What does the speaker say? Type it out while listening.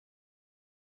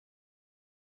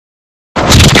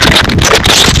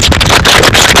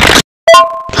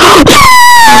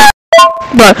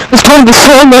But it's part of the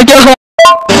song, like,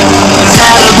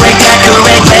 Celebrate,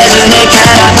 decorate, resonate,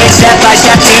 cannot wait, step by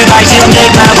step, two by two, make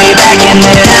my way back in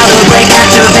there. Celebrate,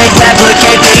 activate,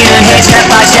 replicate, beat and hit, step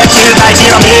by step, two by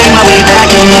two, make my way back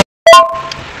in there.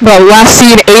 Bro, last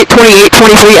seen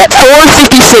 8/28/23 at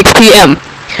 4:56 p.m.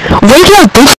 Wake up,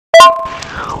 bitch.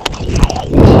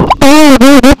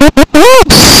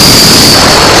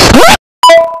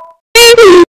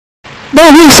 No,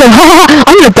 he said, haha,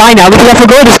 I'm gonna die now because I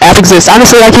forgot this app exists.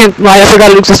 Honestly, I can't lie, I forgot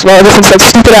it exists well ever since that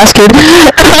stupid ass kid.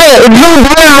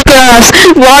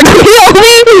 Why do you kill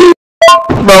me?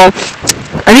 Bro,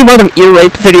 I need one of them ear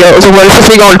rape videos where it's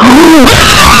just me going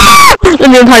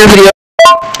in the entire video.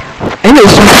 And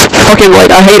it's just fucking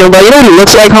white, I hate him, bro. You know what he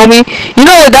looks like, homie? You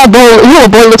know what that boy, you know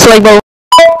what boy looks like, bro?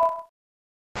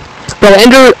 Bro,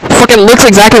 Andrew fucking looks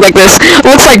exactly like this.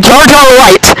 Looks like Jar Jar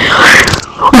White.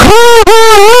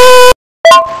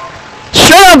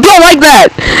 Shut up, don't like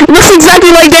that! It looks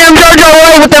exactly like damn Jar Jar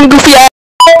White with them goofy ass.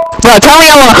 Bro, tell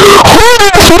me I'm a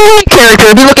horror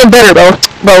character. Be looking better, bro.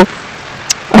 Bro,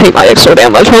 I hate my ex so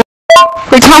damn much.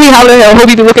 Like, tell me how the hell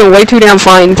Hobie be looking way too damn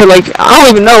fine to, like, I don't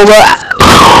even know, bro.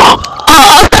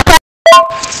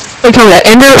 Like, tell me that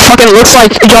Ender fucking looks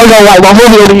like Jar Jar White while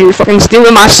Hobie over here fucking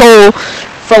stealing my soul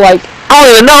for, like, I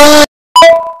don't even know.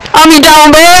 I'll be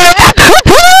down, bro.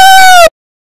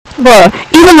 Bruh,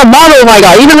 even the model, oh my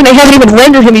god, even when they haven't even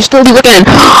rendered him, he's still be looking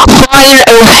fine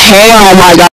as hell, oh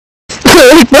my god.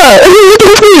 Like, bruh, look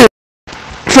at me.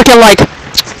 Freaking like,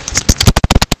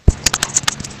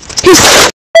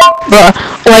 bruh,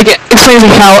 like, explaining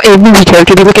how a movie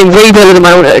character be looking way better than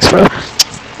my own ex, bro.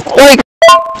 Like,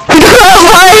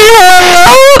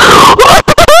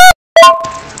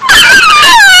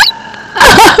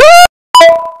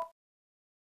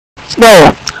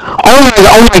 bro,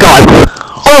 oh my god.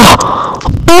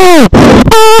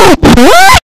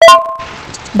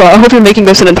 But I hope you're making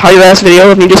this an entire ass video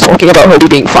of me just talking about Hobie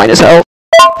being fine as hell.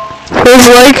 Cause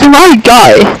like, my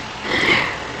guy.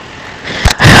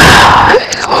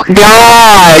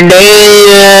 God damn.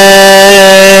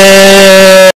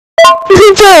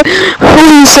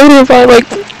 Hobie's so damn fine, like,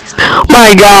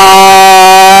 my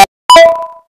god.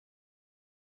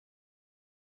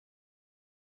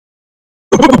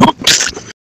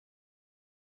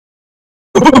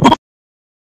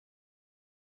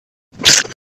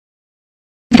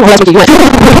 That's what you went.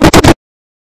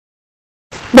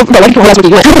 But like, that's what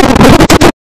you went.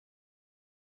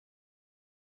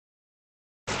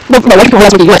 But like,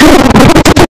 that's what you went.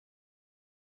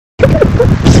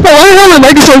 But why did my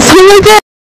microphone seem like that?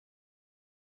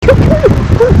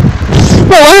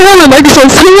 But why did my microphone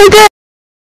seem like that?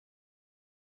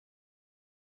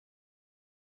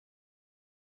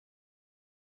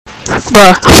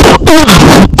 Bruh.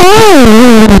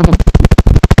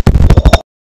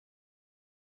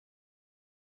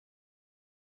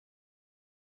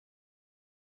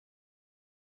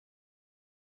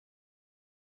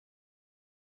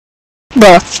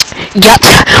 Bruh. Yep.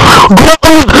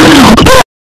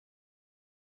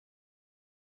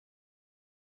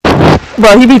 Bro,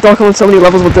 he be talking on so many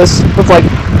levels with this, with like...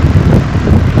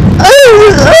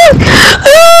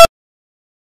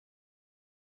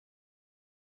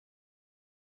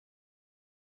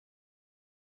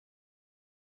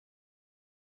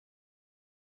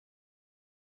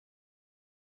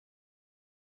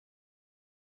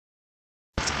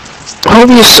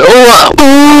 Hobie is so...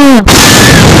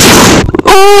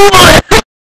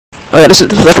 Oh yeah, this is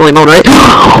definitely mode, right?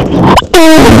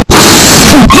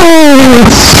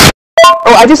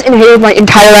 Oh, I just inhaled my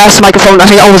entire ass microphone.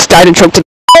 I almost died and choked to...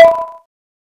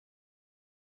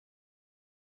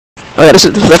 Oh yeah, this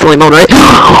is definitely mode, right?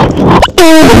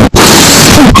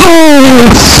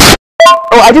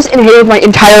 Oh, I just inhaled my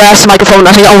entire ass microphone.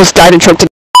 I almost died and choked to...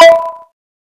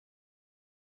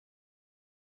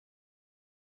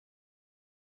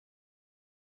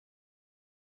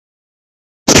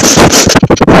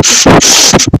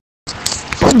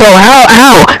 Bro, how?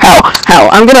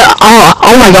 I'm gonna,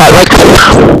 oh my god, like...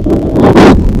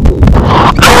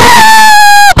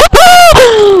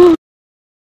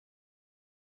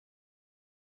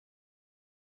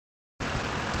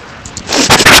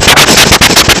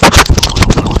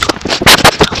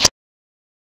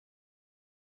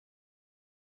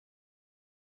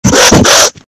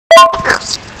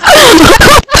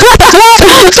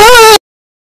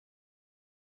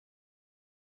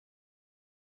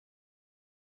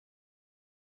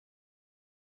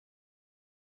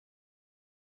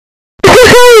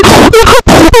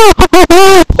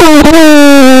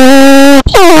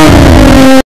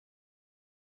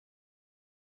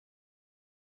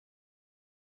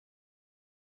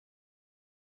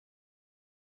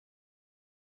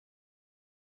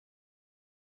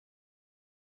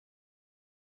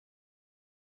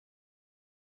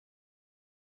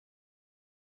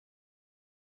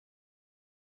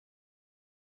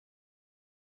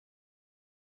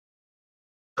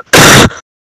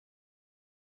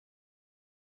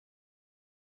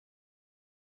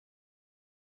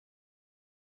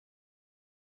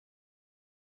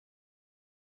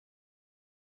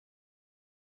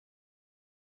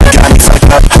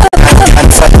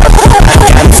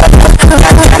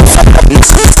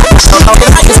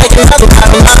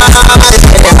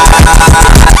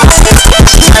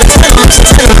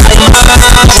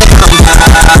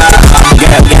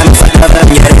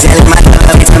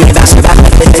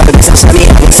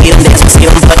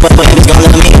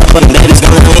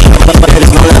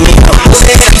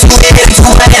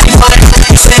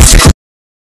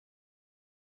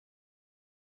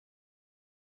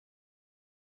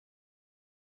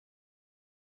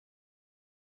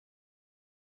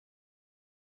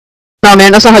 No,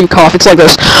 man, that's not how you cough. It's like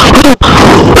this.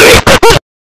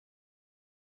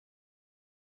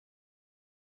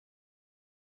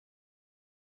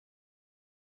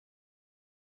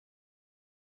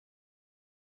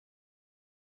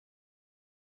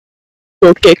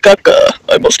 Okay, caca.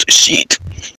 I must shit.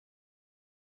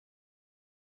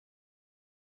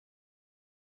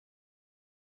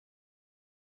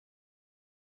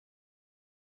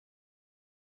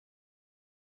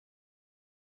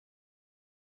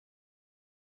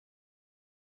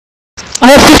 I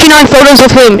have 59 photos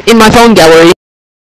of him in my phone gallery.